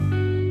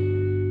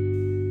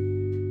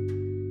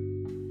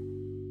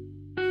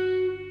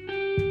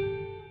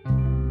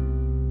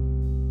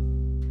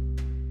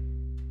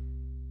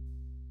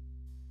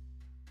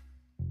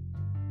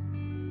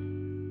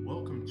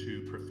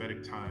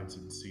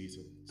times and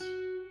seasons.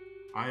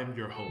 I am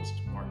your host,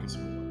 Marcus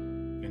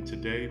Moore, and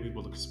today we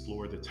will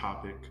explore the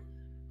topic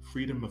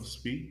freedom of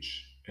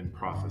speech and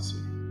prophecy.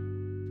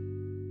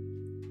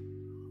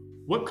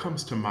 What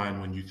comes to mind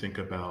when you think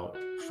about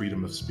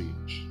freedom of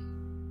speech?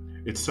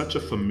 It's such a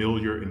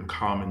familiar and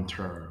common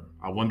term.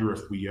 I wonder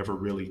if we ever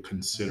really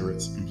consider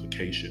its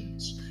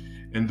implications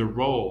and the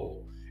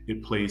role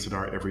it plays in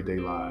our everyday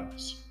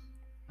lives.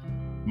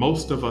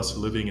 Most of us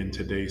living in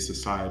today's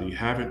society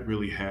haven't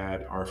really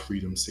had our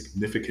freedom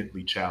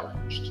significantly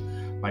challenged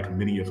like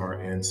many of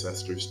our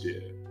ancestors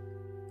did.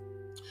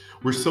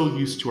 We're so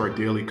used to our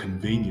daily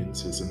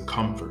conveniences and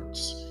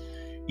comforts,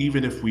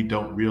 even if we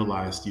don't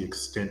realize the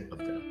extent of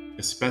them,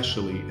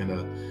 especially in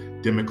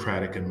a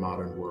democratic and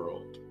modern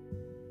world.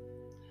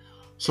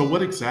 So,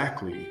 what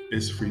exactly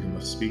is freedom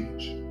of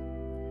speech?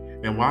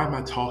 And why am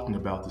I talking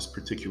about this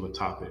particular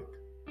topic?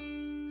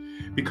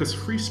 Because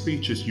free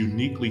speech is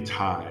uniquely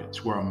tied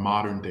to our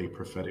modern day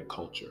prophetic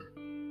culture.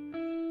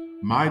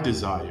 My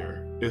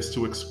desire is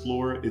to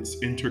explore its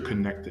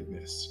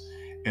interconnectedness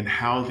and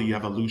how the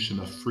evolution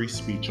of free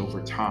speech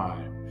over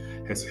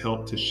time has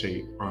helped to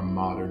shape our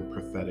modern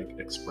prophetic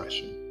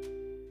expression.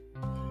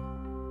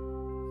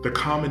 The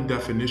common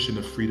definition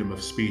of freedom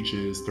of speech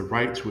is the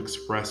right to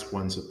express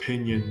one's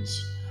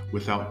opinions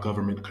without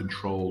government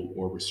control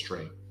or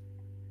restraint.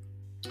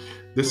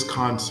 This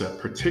concept,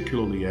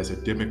 particularly as a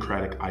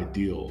democratic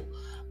ideal,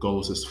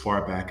 goes as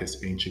far back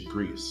as ancient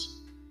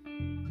Greece.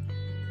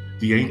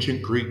 The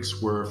ancient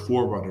Greeks were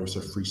forerunners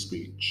of free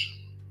speech.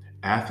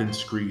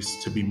 Athens,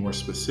 Greece, to be more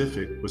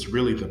specific, was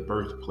really the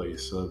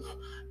birthplace of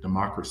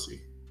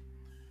democracy.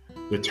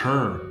 The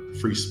term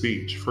free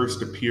speech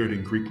first appeared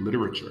in Greek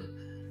literature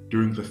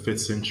during the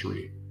 5th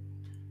century.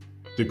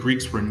 The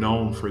Greeks were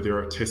known for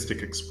their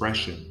artistic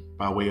expression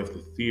by way of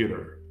the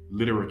theater,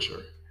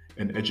 literature,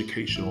 and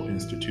educational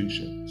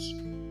institutions.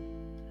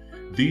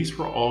 These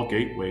were all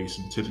gateways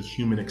into the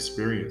human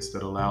experience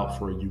that allowed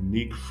for a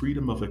unique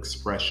freedom of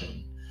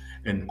expression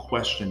and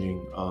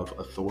questioning of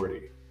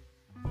authority.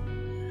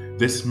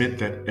 This meant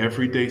that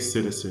everyday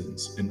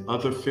citizens and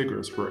other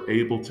figures were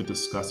able to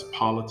discuss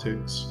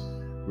politics,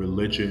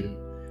 religion,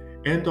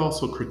 and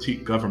also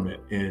critique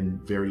government in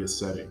various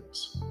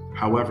settings.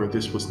 However,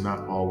 this was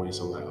not always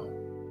allowed.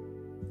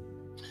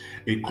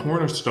 A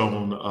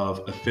cornerstone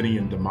of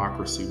Athenian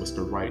democracy was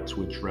the right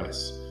to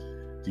address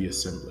the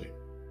assembly.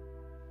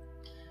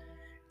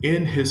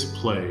 In his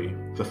play,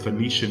 The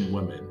Phoenician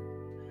Women,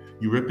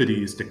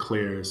 Euripides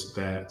declares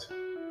that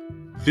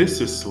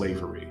this is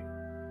slavery,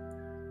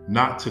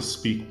 not to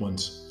speak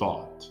one's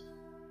thought.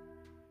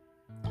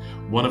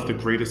 One of the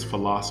greatest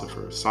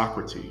philosophers,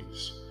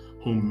 Socrates,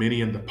 whom many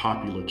in the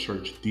popular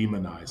church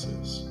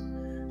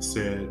demonizes,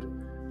 said,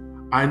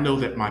 "I know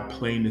that my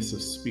plainness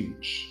of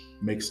speech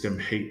makes them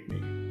hate me.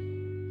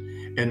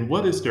 And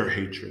what is their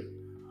hatred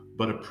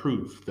but a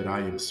proof that I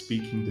am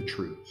speaking the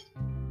truth?"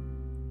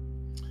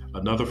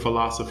 Another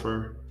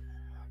philosopher,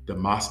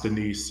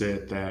 Demosthenes,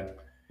 said that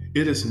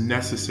it is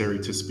necessary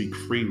to speak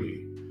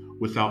freely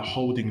without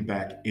holding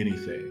back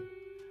anything,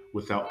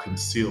 without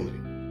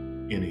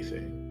concealing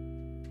anything.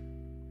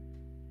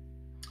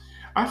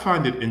 I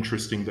find it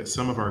interesting that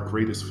some of our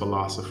greatest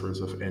philosophers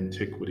of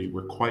antiquity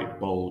were quite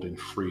bold and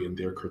free in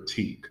their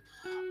critique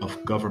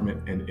of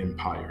government and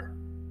empire.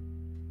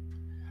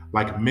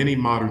 Like many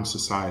modern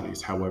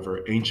societies, however,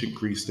 ancient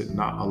Greece did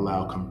not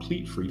allow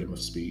complete freedom of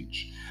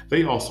speech.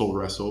 They also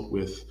wrestled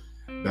with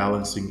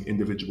balancing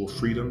individual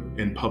freedom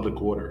and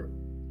public order.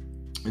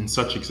 And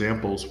such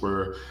examples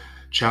were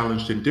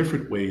challenged in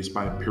different ways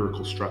by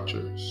empirical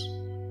structures.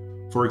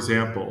 For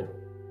example,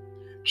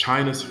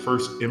 China's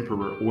first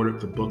emperor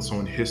ordered the books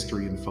on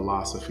history and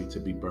philosophy to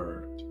be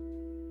burned.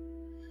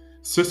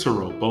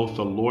 Cicero, both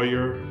a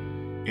lawyer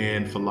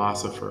and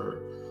philosopher,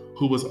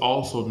 who was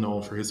also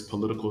known for his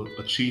political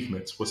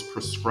achievements, was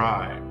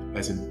proscribed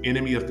as an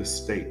enemy of the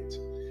state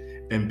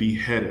and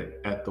beheaded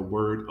at the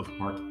word of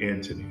Mark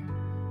Antony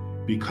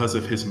because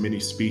of his many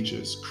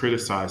speeches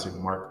criticizing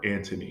Mark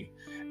Antony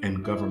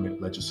and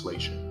government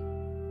legislation.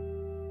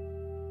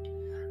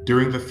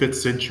 During the 5th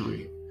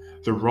century,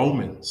 the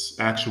Romans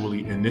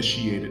actually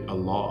initiated a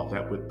law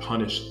that would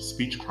punish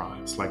speech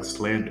crimes like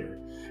slander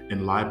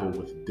and libel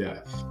with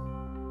death.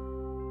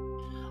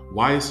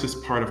 Why is this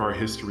part of our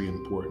history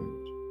important?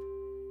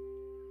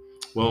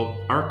 Well,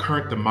 our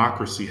current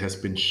democracy has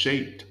been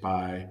shaped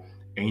by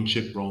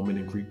ancient Roman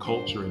and Greek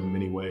culture in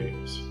many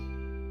ways.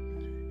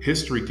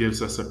 History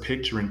gives us a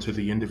picture into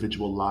the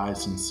individual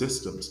lives and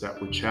systems that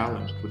were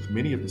challenged with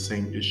many of the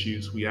same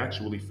issues we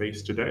actually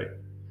face today.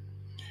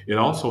 It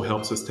also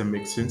helps us to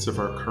make sense of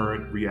our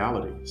current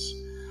realities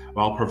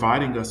while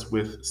providing us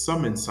with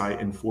some insight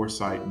and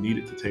foresight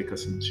needed to take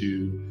us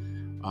into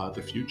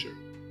the future.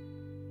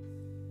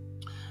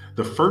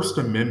 The First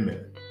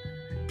Amendment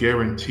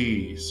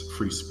guarantees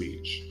free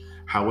speech.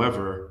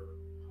 However,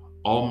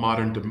 all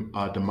modern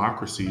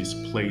democracies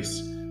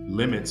place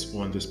limits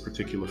on this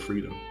particular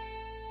freedom.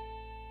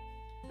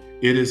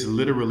 It is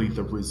literally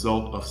the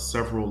result of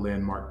several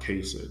landmark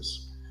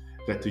cases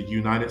that the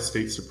United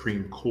States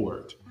Supreme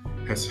Court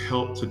has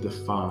helped to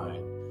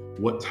define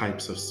what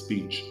types of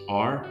speech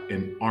are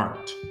and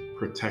aren't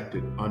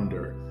protected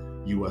under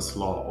U.S.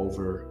 law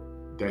over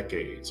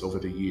decades, over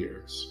the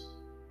years.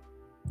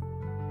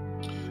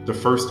 The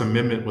First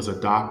Amendment was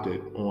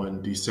adopted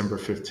on December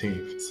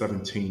 15th,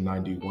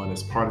 1791,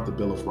 as part of the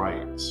Bill of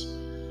Rights,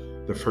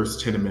 the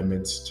first 10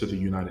 amendments to the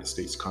United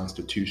States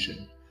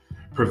Constitution,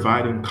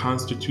 providing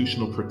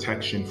constitutional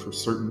protection for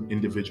certain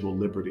individual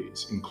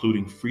liberties,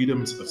 including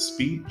freedoms of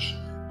speech,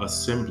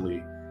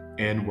 assembly,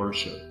 and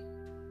worship.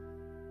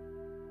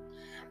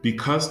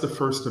 Because the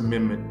First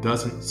Amendment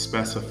doesn't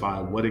specify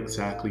what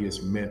exactly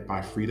is meant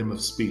by freedom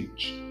of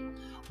speech,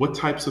 what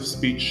types of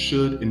speech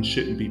should and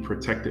shouldn't be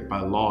protected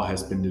by law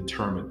has been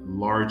determined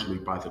largely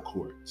by the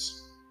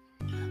courts.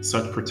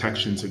 Such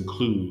protections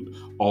include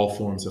all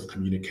forms of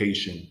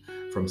communication,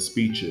 from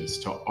speeches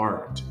to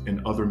art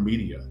and other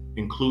media,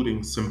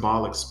 including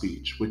symbolic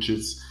speech, which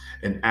is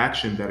an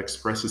action that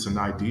expresses an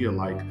idea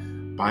like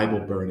Bible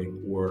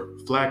burning or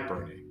flag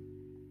burning.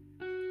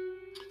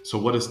 So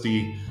what does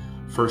the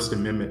First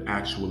Amendment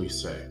actually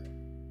say?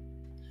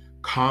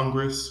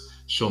 Congress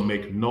shall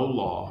make no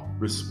law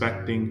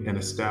respecting an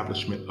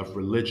establishment of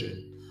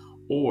religion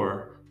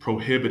or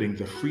prohibiting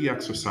the free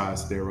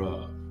exercise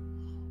thereof,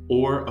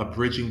 or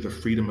abridging the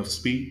freedom of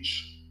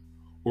speech,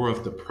 or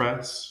of the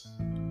press,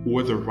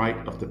 or the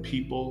right of the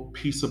people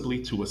peaceably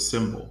to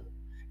assemble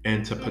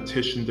and to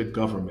petition the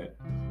government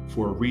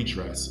for a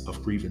redress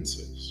of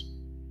grievances.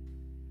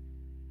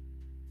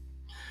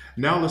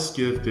 Now let's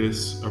give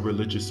this a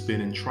religious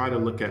spin and try to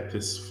look at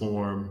this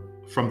form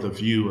from the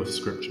view of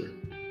Scripture.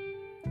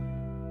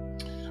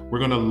 We're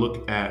going to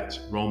look at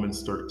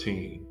Romans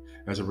 13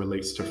 as it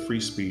relates to free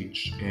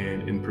speech,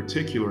 and in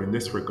particular, in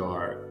this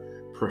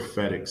regard,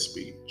 prophetic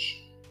speech.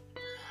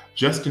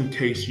 Just in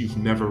case you've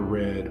never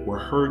read or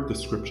heard the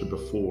scripture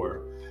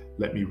before,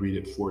 let me read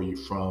it for you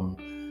from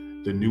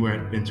the New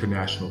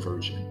International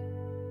Version.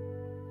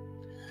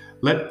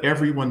 Let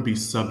everyone be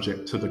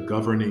subject to the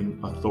governing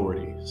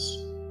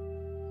authorities,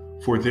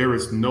 for there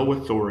is no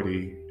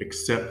authority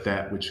except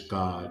that which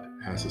God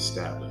has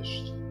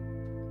established.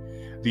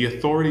 The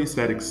authorities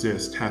that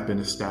exist have been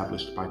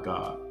established by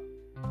God.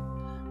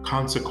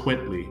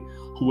 Consequently,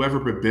 whoever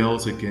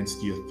rebels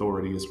against the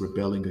authority is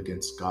rebelling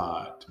against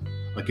God,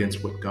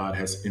 against what God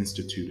has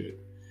instituted,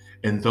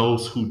 and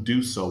those who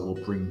do so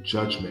will bring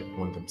judgment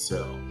on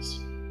themselves.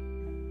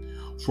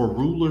 For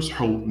rulers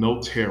hold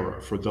no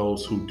terror for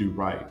those who do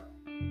right,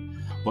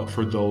 but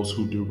for those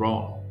who do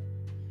wrong.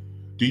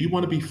 Do you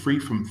want to be free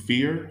from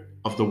fear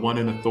of the one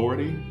in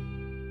authority?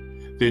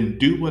 Then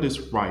do what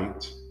is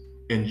right,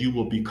 and you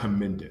will be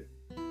commended.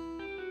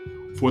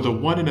 For the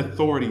one in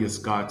authority is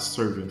God's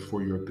servant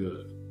for your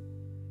good.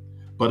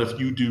 But if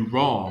you do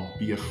wrong,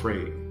 be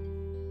afraid.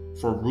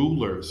 For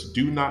rulers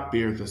do not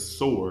bear the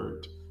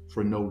sword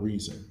for no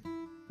reason.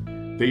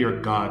 They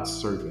are God's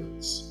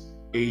servants,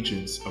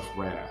 agents of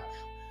wrath,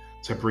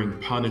 to bring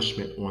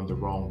punishment on the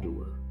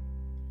wrongdoer.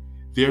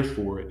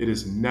 Therefore, it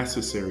is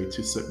necessary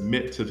to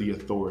submit to the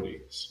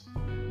authorities,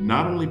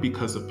 not only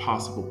because of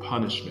possible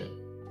punishment,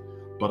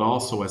 but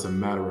also as a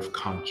matter of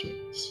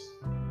conscience.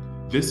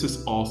 This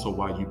is also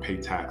why you pay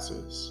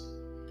taxes.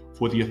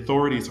 For the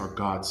authorities are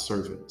God's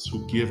servants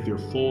who give their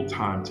full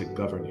time to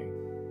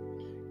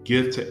governing.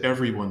 Give to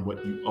everyone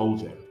what you owe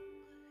them.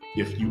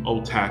 If you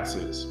owe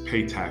taxes,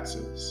 pay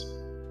taxes.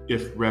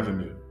 If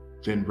revenue,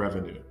 then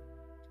revenue.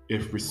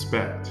 If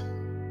respect,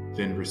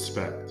 then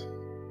respect.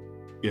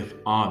 If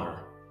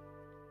honor,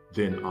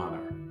 then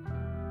honor.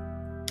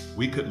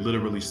 We could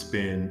literally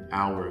spend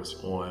hours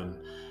on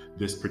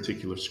this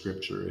particular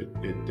scripture.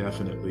 It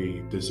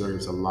definitely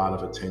deserves a lot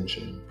of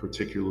attention,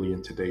 particularly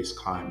in today's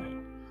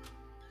climate.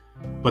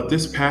 But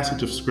this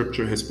passage of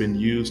scripture has been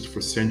used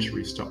for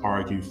centuries to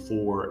argue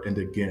for and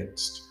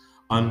against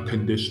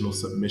unconditional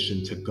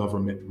submission to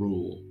government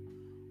rule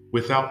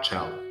without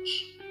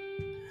challenge.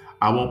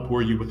 I won't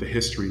bore you with a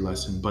history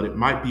lesson, but it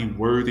might be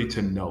worthy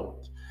to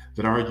note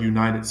that our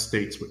United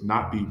States would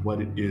not be what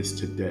it is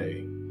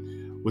today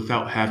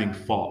without having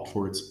fought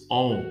for its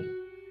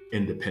own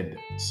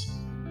independence.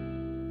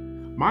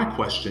 My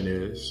question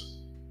is,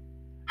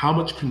 how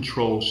much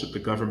control should the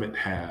government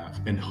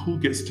have, and who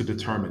gets to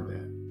determine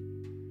that?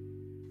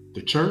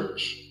 The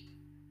church?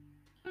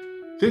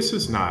 This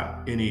is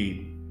not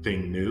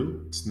anything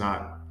new. It's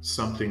not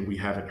something we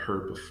haven't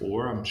heard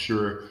before. I'm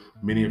sure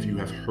many of you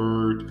have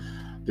heard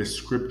this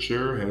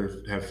scripture,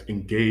 have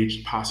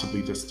engaged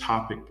possibly this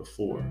topic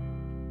before.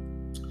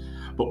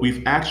 But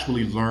we've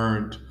actually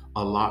learned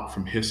a lot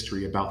from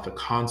history about the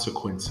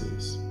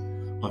consequences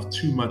of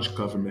too much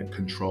government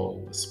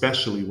control,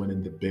 especially when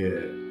in the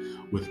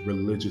bed with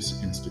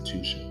religious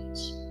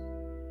institutions.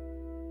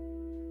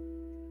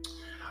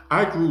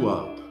 I grew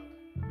up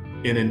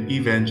in an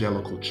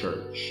evangelical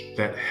church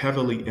that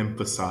heavily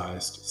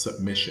emphasized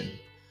submission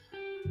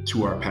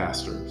to our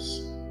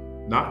pastors,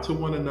 not to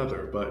one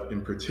another, but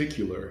in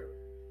particular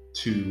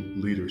to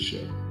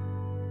leadership.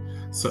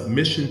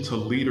 Submission to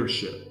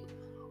leadership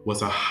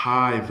was a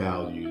high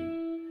value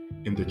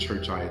in the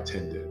church I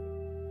attended.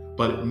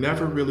 but it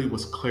never really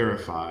was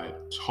clarified,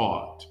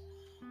 taught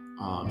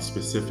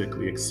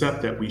specifically,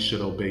 except that we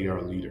should obey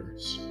our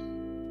leaders.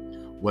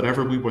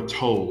 Whatever we were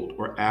told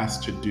or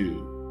asked to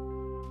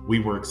do, we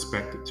were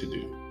expected to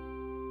do.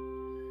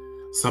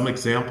 Some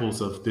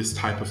examples of this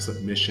type of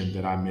submission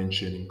that I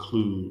mentioned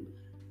include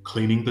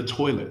cleaning the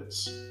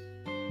toilets,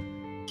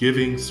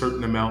 giving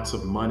certain amounts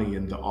of money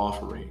in the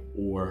offering,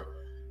 or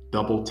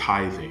double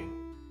tithing,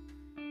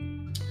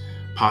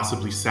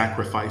 possibly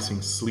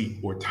sacrificing sleep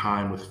or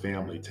time with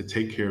family to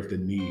take care of the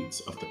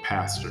needs of the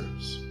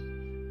pastors.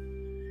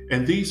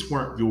 And these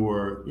weren't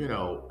your,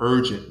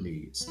 urgent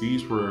needs.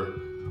 These were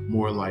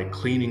more like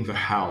cleaning the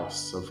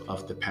house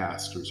of the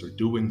pastors, or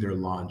doing their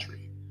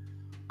laundry,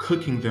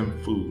 cooking them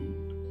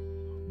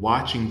food,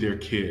 watching their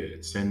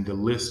kids, and the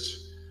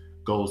list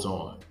goes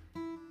on.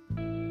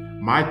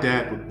 My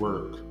dad would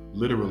work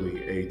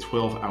literally a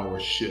 12-hour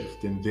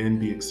shift and then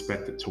be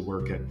expected to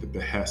work at the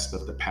behest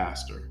of the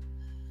pastor.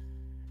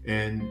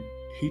 And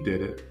he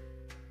did it.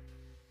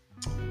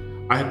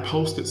 I had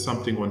posted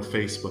something on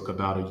Facebook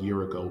about a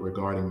year ago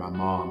regarding my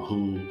mom,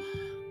 who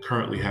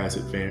currently has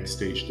advanced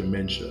stage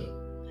dementia,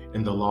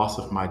 and the loss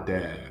of my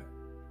dad,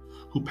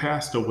 who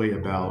passed away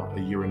about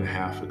a year and a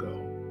half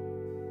ago.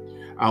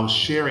 I was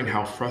sharing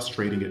how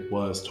frustrating it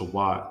was to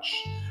watch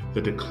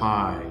the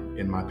decline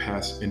in my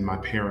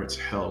parents'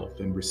 health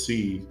and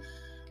receive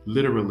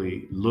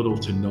literally little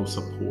to no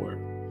support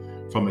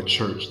from a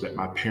church that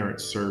my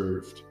parents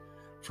served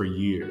for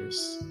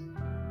years.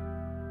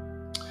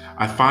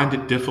 I find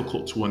it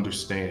difficult to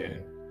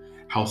understand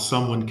how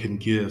someone can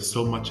give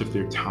so much of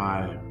their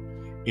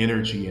time,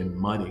 energy, and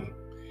money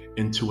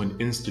into an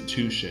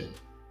institution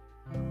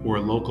or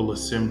a local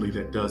assembly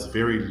that does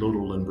very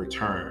little in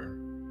return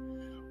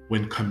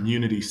when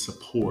community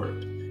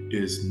support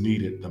is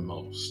needed the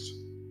most.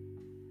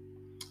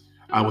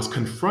 I was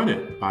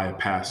confronted by a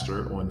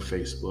pastor on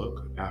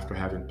Facebook after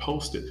having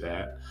posted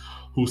that,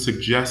 who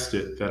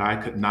suggested that I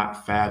could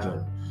not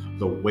fathom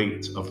the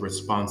weight of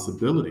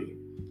responsibility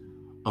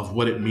of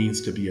what it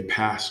means to be a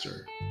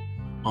pastor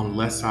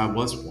unless I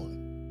was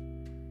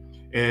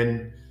one.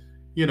 And,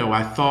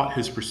 I thought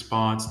his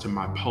response to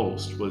my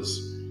post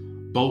was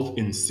both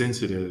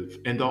insensitive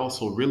and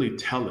also really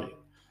telling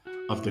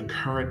of the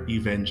current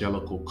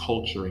evangelical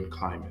culture and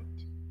climate.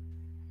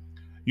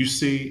 You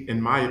see,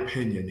 in my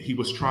opinion, he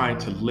was trying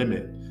to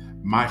limit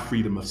my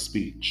freedom of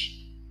speech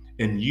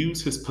and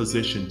use his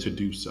position to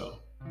do so.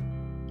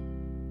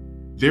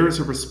 There is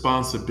a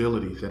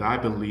responsibility that I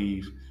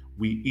believe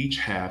we each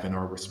have in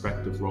our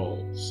respective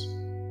roles.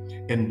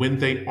 And when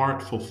they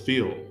aren't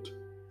fulfilled,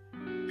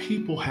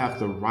 people have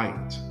the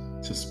right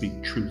to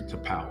speak truth to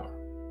power.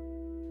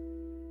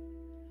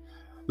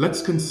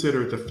 Let's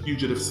consider the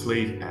Fugitive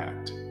Slave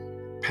Act,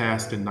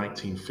 passed in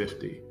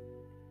 1950.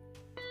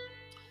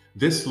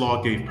 This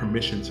law gave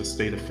permission to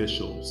state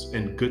officials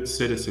and good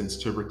citizens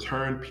to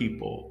return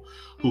people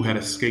who had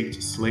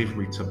escaped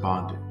slavery to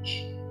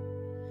bondage.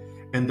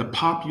 And the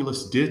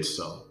populace did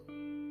so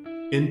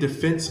in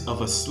defense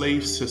of a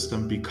slave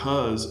system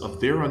because of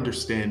their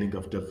understanding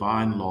of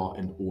divine law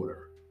and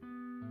order.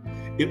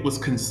 It was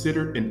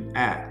considered an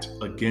act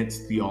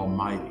against the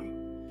Almighty,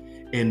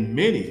 and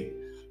many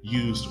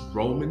used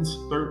Romans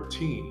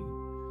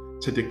 13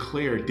 to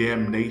declare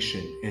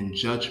damnation and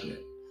judgment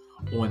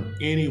on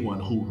anyone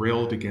who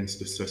railed against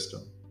the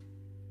system.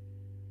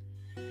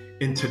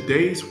 In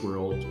today's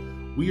world,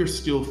 we are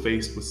still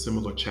faced with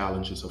similar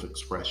challenges of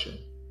expression.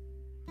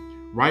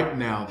 Right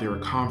now, there are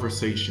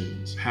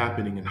conversations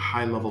happening in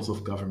high levels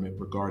of government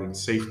regarding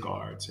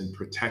safeguards and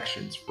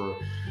protections for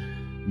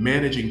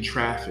managing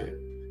traffic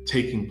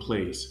taking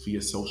place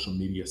via social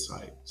media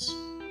sites.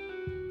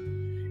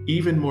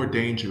 Even more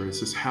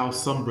dangerous is how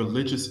some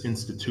religious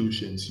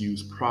institutions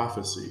use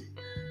prophecy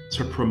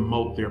to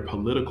promote their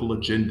political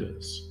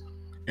agendas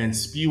and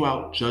spew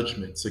out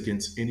judgments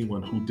against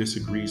anyone who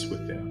disagrees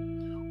with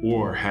them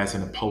or has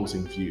an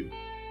opposing view.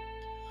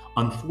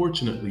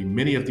 Unfortunately,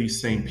 many of these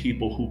same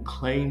people who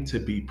claim to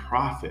be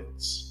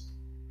prophets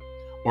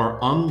are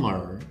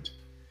unlearned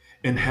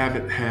and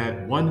haven't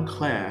had one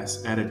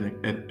class at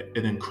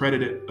an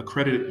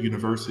accredited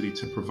university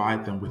to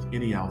provide them with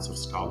any ounce of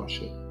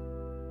scholarship.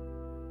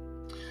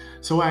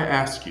 So I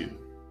ask you,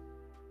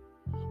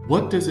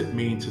 what does it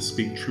mean to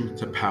speak truth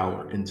to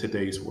power in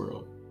today's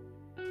world?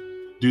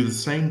 Do the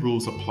same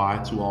rules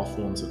apply to all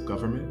forms of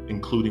government,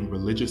 including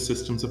religious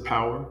systems of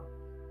power?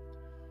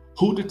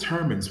 Who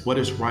determines what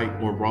is right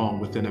or wrong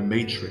within a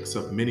matrix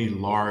of many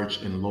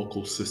large and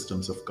local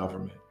systems of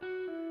government?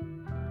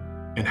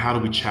 And how do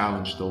we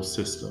challenge those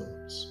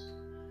systems?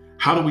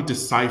 How do we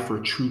decipher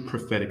true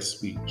prophetic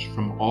speech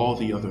from all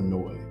the other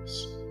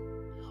noise?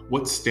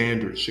 What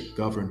standards should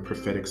govern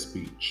prophetic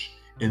speech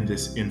in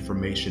this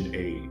information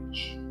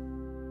age?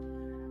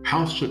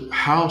 How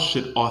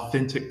should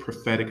authentic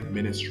prophetic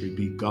ministry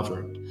be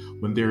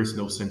governed when there is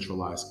no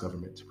centralized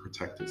government to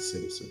protect its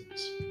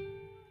citizens?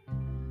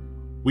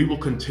 We will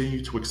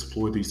continue to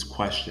explore these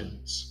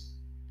questions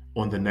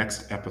on the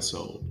next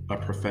episode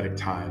of Prophetic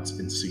Times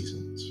and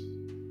Seasons.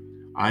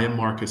 I am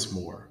Marcus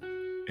Moore,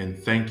 and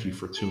thank you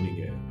for tuning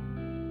in.